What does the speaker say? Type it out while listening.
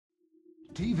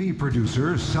TV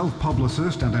producer,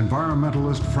 self-publicist, and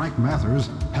environmentalist Frank Mathers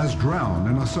has drowned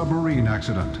in a submarine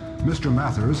accident. Mr.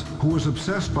 Mathers, who was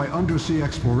obsessed by undersea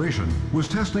exploration, was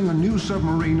testing a new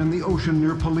submarine in the ocean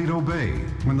near Paleto Bay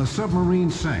when the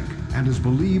submarine sank and is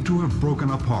believed to have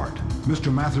broken apart.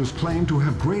 Mr. Mathers claimed to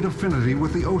have great affinity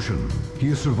with the ocean. He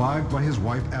is survived by his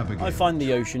wife Abigail. I find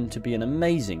the ocean to be an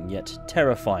amazing yet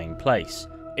terrifying place.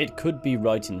 It could be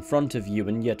right in front of you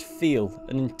and yet feel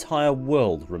an entire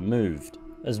world removed.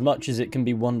 As much as it can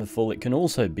be wonderful, it can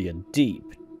also be a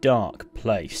deep, dark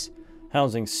place,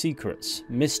 housing secrets,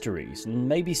 mysteries, and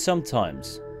maybe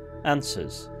sometimes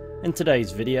answers. In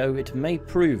today's video, it may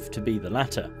prove to be the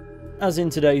latter. As in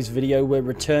today's video, we're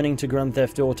returning to Grand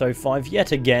Theft Auto 5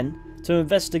 yet again to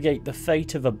investigate the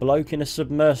fate of a bloke in a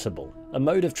submersible, a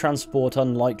mode of transport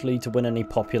unlikely to win any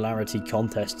popularity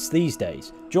contests these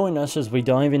days. Join us as we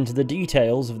dive into the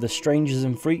details of the Strangers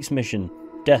and Freaks mission,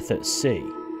 Death at Sea.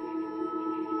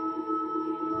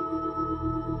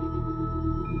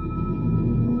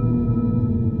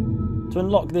 To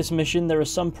unlock this mission, there are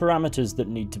some parameters that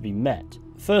need to be met.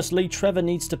 Firstly, Trevor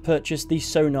needs to purchase the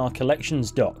Sonar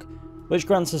Collections dock, which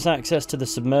grants us access to the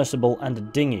submersible and a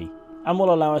dinghy, and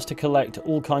will allow us to collect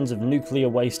all kinds of nuclear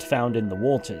waste found in the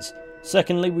waters.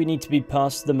 Secondly, we need to be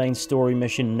past the main story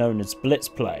mission known as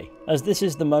Blitzplay, as this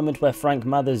is the moment where Frank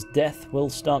Mathers' death will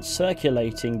start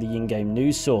circulating the in-game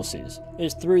news sources.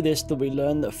 It's through this that we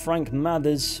learn that Frank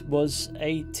Mathers was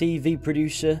a TV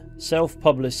producer,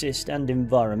 self-publicist and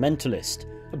environmentalist,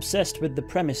 obsessed with the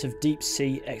premise of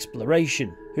deep-sea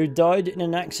exploration, who died in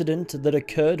an accident that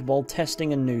occurred while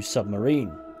testing a new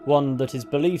submarine. One that is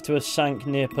believed to have sank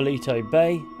near Paleto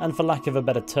Bay and, for lack of a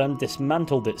better term,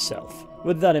 dismantled itself.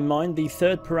 With that in mind, the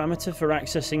third parameter for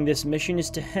accessing this mission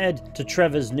is to head to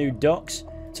Trevor's new docks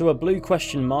to a blue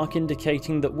question mark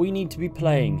indicating that we need to be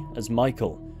playing as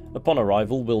Michael. Upon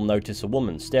arrival, we'll notice a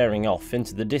woman staring off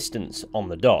into the distance on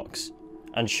the docks,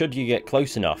 and should you get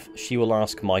close enough, she will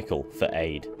ask Michael for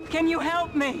aid. Can you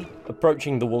help me?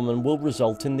 Approaching the woman will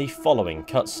result in the following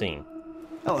cutscene.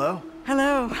 Hello.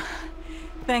 Hello.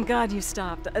 Thank God you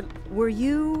stopped. Were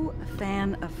you a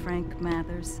fan of Frank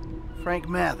Mathers? Frank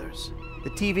Mathers,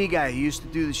 the TV guy who used to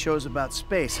do the shows about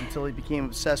space until he became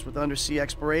obsessed with undersea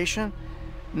exploration?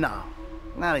 No,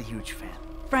 not a huge fan.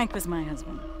 Frank was my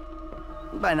husband.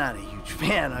 By not a huge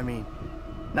fan, I mean,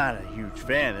 not a huge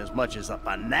fan as much as a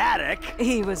fanatic.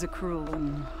 He was a cruel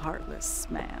and heartless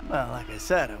man. Well, like I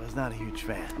said, I was not a huge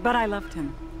fan. But I loved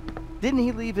him. Didn't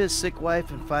he leave his sick wife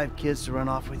and 5 kids to run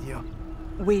off with you?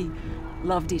 We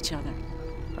loved each other.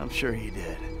 I'm sure he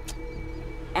did.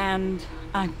 And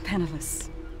I'm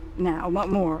penniless. Now,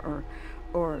 more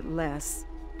or less.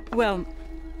 Well,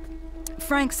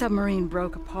 Frank's submarine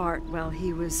broke apart while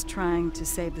he was trying to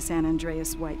save the San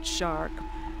Andreas white shark.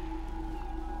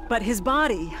 But his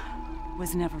body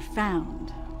was never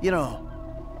found. You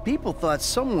know, people thought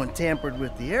someone tampered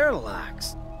with the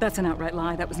airlocks. That's an outright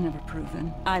lie. That was never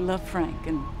proven. I love Frank,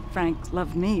 and Frank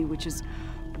loved me, which is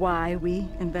why we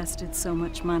invested so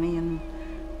much money in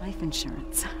life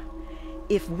insurance.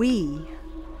 If we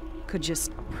could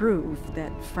just prove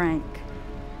that Frank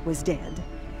was dead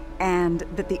and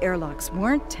that the airlocks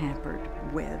weren't tampered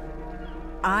with,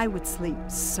 I would sleep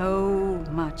so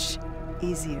much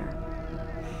easier.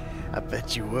 I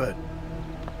bet you would.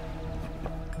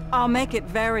 I'll make it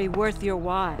very worth your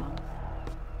while.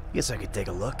 Guess I could take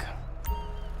a look.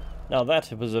 Now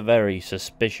that was a very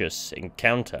suspicious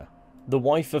encounter. The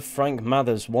wife of Frank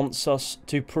Mathers wants us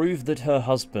to prove that her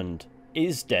husband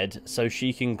is dead so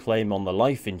she can claim on the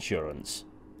life insurance.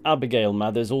 Abigail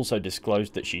Mathers also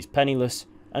disclosed that she's penniless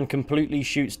and completely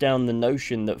shoots down the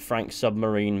notion that Frank's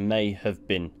submarine may have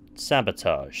been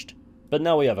sabotaged. But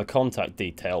now we have her contact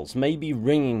details. Maybe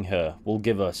ringing her will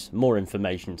give us more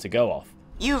information to go off.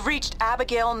 You've reached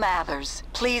Abigail Mathers.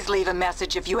 Please leave a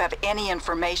message if you have any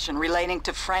information relating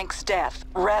to Frank's death,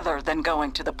 rather than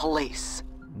going to the police.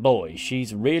 Boy,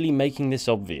 she's really making this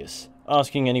obvious,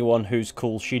 asking anyone whose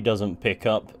call she doesn't pick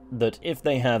up that if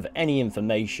they have any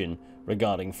information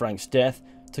regarding Frank's death,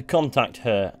 to contact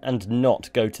her and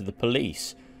not go to the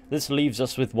police. This leaves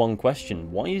us with one question: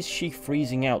 why is she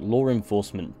freezing out law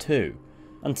enforcement too?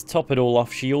 And to top it all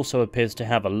off, she also appears to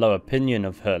have a low opinion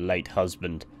of her late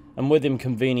husband, and with him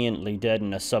conveniently dead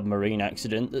in a submarine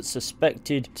accident that's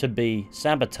suspected to be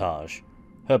sabotage,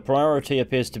 her priority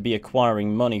appears to be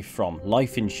acquiring money from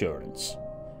life insurance.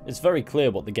 It's very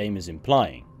clear what the game is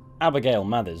implying. Abigail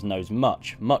Mathers knows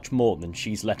much more than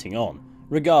she's letting on.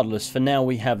 Regardless, for now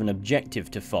we have an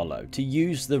objective to follow: to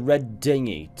use the red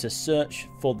dinghy to search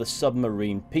for the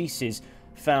submarine pieces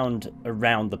found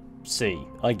around the sea,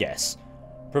 I guess.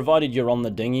 Provided you're on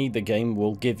the dinghy, the game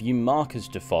will give you markers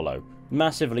to follow,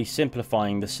 massively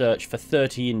simplifying the search for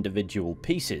 30 individual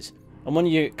pieces, and when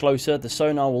you get closer, the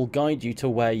sonar will guide you to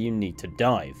where you need to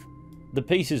dive. The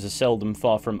pieces are seldom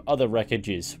far from other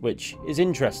wreckages, which is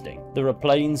interesting. There are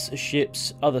planes,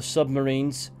 ships, other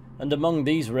submarines, and among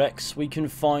these wrecks we can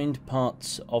find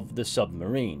parts of the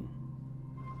submarine.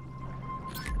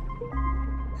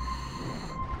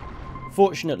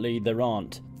 Fortunately, there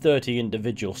aren't 30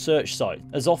 individual search sites,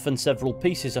 as often several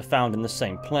pieces are found in the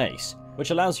same place,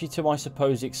 which allows you to, I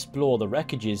suppose, explore the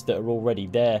wreckages that are already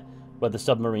there where the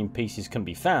submarine pieces can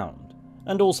be found,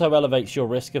 and also elevates your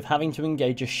risk of having to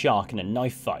engage a shark in a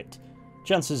knife fight.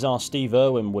 Chances are Steve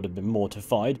Irwin would have been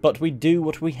mortified, but we do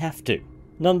what we have to.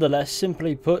 Nonetheless,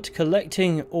 simply put,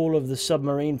 collecting all of the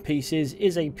submarine pieces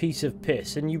is a piece of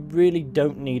piss, and you really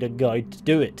don't need a guide to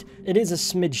do it. It is a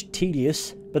smidge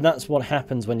tedious, but that's what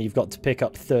happens when you've got to pick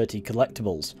up 30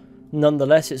 collectibles.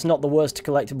 Nonetheless, it's not the worst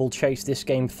collectible chase this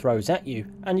game throws at you,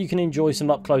 and you can enjoy some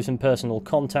up-close and personal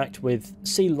contact with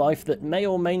sea life that may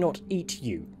or may not eat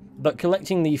you. But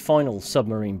collecting the final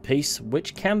submarine piece,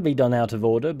 which can be done out of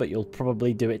order, but you'll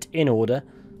probably do it in order,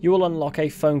 you will unlock a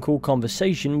phone call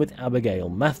conversation with Abigail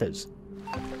Mathers.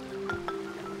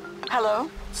 Hello?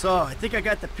 So, I think I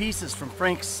got the pieces from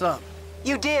Frank's sub.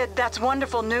 You did. That's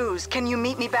wonderful news. Can you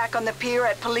meet me back on the pier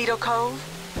at Polito Cove?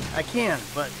 I can,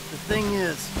 but the thing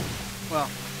is, well,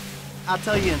 I'll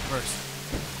tell you in person.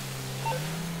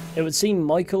 It would seem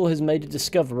Michael has made a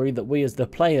discovery that we as the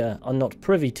player are not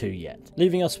privy to yet,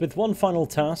 leaving us with one final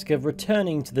task of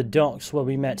returning to the docks where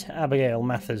we met Abigail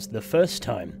Mathers the first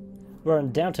time, where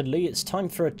undoubtedly it's time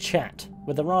for a chat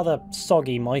with a rather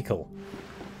soggy Michael.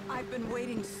 I've been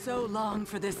waiting so long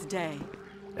for this day.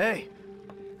 Hey,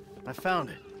 I found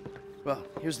it. Well,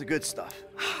 here's the good stuff.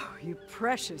 You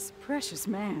precious, precious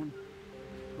man.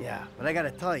 Yeah, but I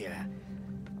gotta tell you,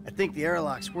 I think the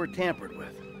airlocks were tampered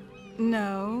with.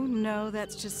 No,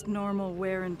 that's just normal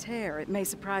wear and tear. It may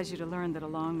surprise you to learn that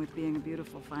along with being a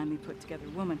beautiful, finely put together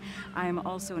woman, I am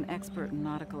also an expert in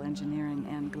nautical engineering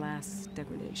and glass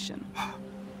degradation.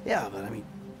 Yeah, but I mean,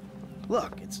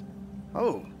 look, it's...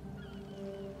 Oh.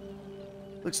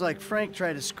 Looks like Frank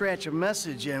tried to scratch a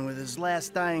message in with his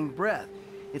last dying breath.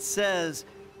 It says,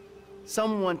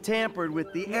 someone tampered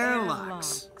with the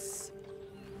airlocks.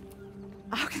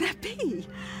 How can that be?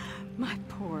 My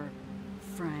poor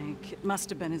Frank. It must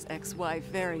have been his ex-wife.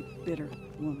 Very bitter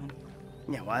woman.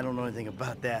 Yeah, well, I don't know anything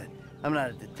about that. I'm not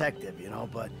a detective, you know,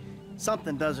 but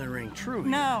something doesn't ring true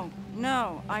here.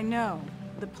 No, I know.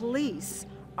 The police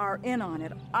are in on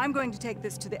it. I'm going to take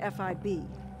this to the FIB.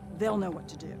 They'll know what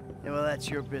to do. Yeah, well, that's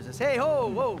your business. Hey,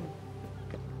 whoa!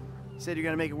 You said you're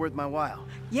gonna make it worth my while.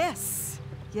 Yes.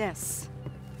 This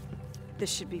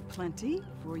should be plenty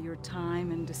for your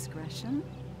time and discretion.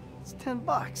 It's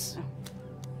 $10. Oh.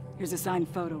 Here's a signed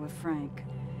photo of Frank.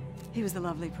 He was a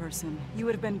lovely person. You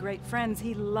would have been great friends.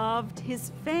 He loved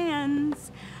his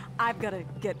fans. I've got to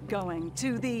get going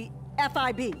to the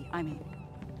FIB, I mean.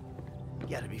 You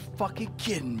gotta be fucking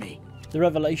kidding me. The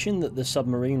revelation that the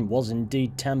submarine was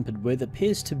indeed tampered with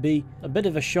appears to be a bit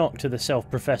of a shock to the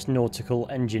self-professed nautical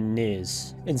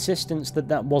engineers' insistence that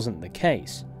that wasn't the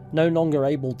case. No longer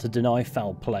able to deny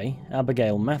foul play,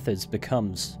 Abigail Mathers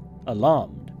becomes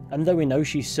alarmed. And though we know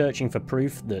she's searching for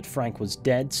proof that Frank was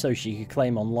dead so she could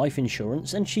claim on life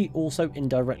insurance, and she also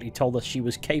indirectly told us she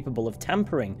was capable of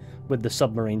tampering with the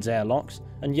submarine's airlocks,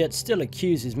 and yet still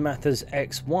accuses Mathers'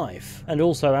 ex-wife, and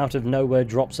also out of nowhere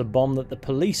drops a bomb that the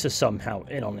police are somehow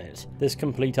in on it. This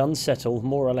complete unsettle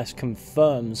more or less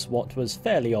confirms what was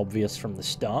fairly obvious from the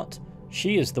start.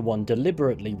 She is the one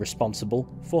deliberately responsible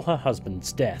for her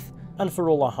husband's death. And for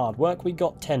all our hard work, we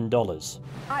got $10.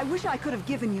 I wish I could have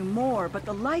given you more, but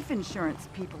the life insurance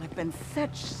people have been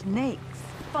such snakes.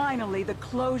 Finally, the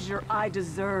closure I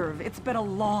deserve. It's been a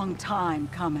long time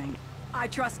coming. I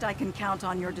trust I can count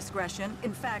on your discretion.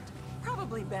 In fact,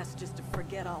 probably best just to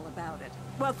forget all about it.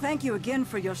 Well, thank you again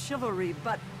for your chivalry,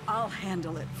 but I'll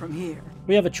handle it from here.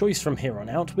 We have a choice from here on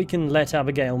out. We can let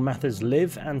Abigail Mathers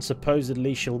live, and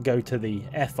supposedly she'll go to the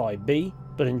FIB,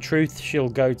 but in truth she'll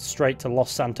go straight to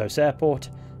Los Santos Airport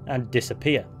and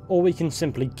disappear. Or we can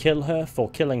simply kill her for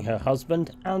killing her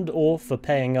husband and or for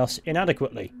paying us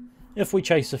inadequately. If we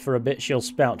chase her for a bit, she'll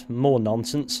spout more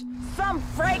nonsense. Some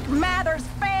Frank Mathers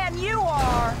fan you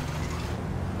are!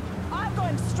 I'm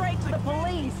going straight to the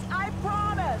police, I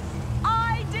promise!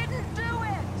 I didn't do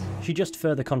it! She just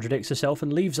further contradicts herself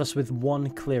and leaves us with one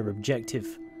clear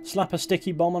objective. Slap a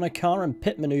sticky bomb on a car and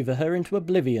pit maneuver her into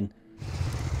oblivion.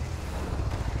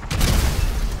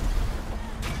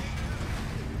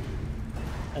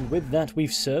 And with that,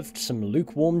 we've served some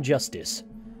lukewarm justice.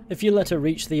 If you let her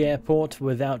reach the airport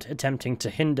without attempting to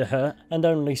hinder her and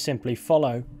only simply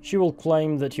follow, she will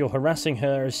claim that you're harassing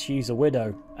her as she's a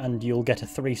widow, and you'll get a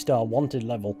 3-star wanted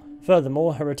level.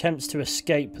 Furthermore, her attempts to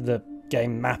escape the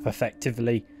game map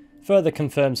effectively further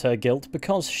confirms her guilt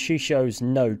because she shows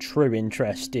no true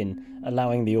interest in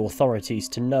allowing the authorities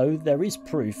to know there is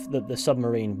proof that the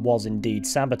submarine was indeed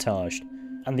sabotaged,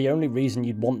 and the only reason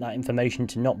you'd want that information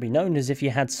to not be known is if you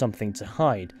had something to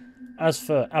hide. As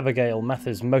for Abigail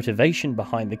Mathers' motivation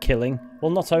behind the killing, well,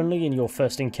 not only in your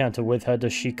first encounter with her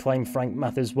does she claim Frank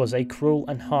Mathers was a cruel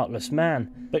and heartless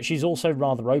man, but she's also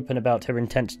rather open about her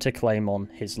intent to claim on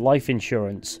his life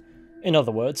insurance. In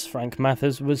other words, Frank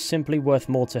Mathers was simply worth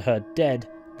more to her dead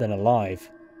than alive.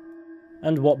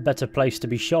 And what better place to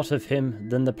be shot of him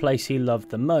than the place he loved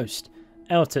the most,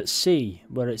 out at sea,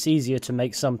 where it's easier to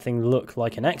make something look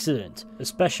like an accident,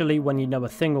 especially when you know a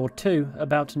thing or two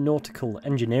about nautical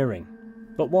engineering.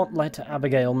 But what let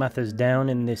Abigail Mathers down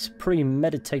in this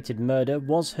premeditated murder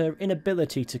was her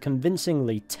inability to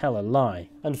convincingly tell a lie,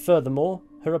 and furthermore,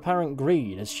 her apparent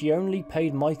greed, as she only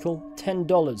paid Michael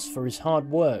 $10 for his hard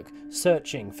work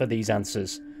searching for these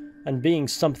answers. And being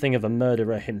something of a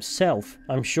murderer himself,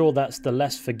 I'm sure that's the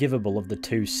less forgivable of the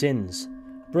two sins.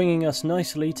 Bringing us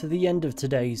nicely to the end of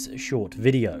today's short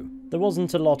video. There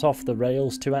wasn't a lot off the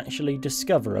rails to actually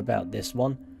discover about this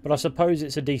one, but I suppose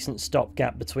it's a decent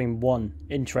stopgap between one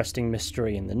interesting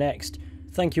mystery and the next.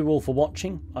 Thank you all for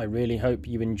watching, I really hope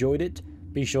you enjoyed it.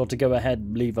 Be sure to go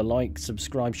ahead, leave a like,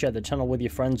 subscribe, share the channel with your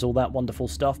friends, all that wonderful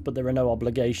stuff, but there are no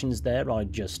obligations there, I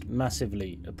just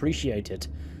massively appreciate it.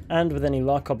 And with any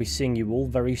luck, I'll be seeing you all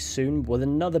very soon with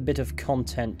another bit of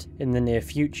content in the near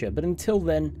future, but until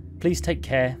then, please take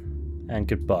care, and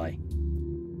goodbye.